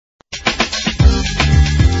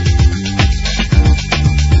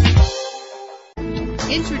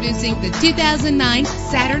Introducing the 2009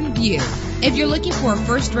 Saturn VUE. If you're looking for a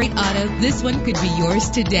first-rate auto, this one could be yours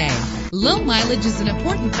today. Low mileage is an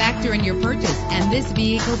important factor in your purchase, and this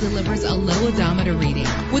vehicle delivers a low odometer reading.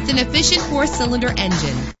 With an efficient 4-cylinder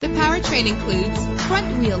engine, the powertrain includes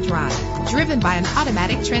front-wheel drive, driven by an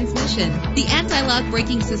automatic transmission. The anti-lock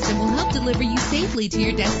braking system will help deliver you safely to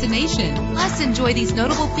your destination. Plus, enjoy these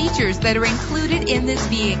notable features that are included in this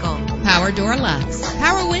vehicle: power door locks,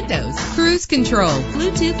 power windows, cruise control,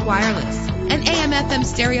 Bluetooth wireless, an AM/FM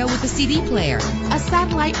stereo with a CD player, a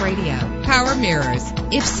satellite radio, power mirrors.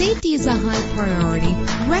 If safety is a high priority,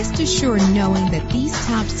 rest assured knowing that these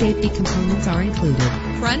top safety components are included: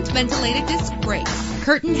 front ventilated disc brakes,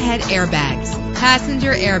 curtain head airbags,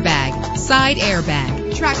 passenger airbag, side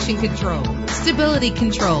airbag, traction control, stability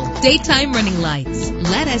control, daytime running lights.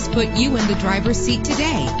 Let us put you in the driver's seat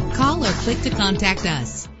today. Call or click to contact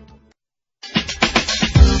us.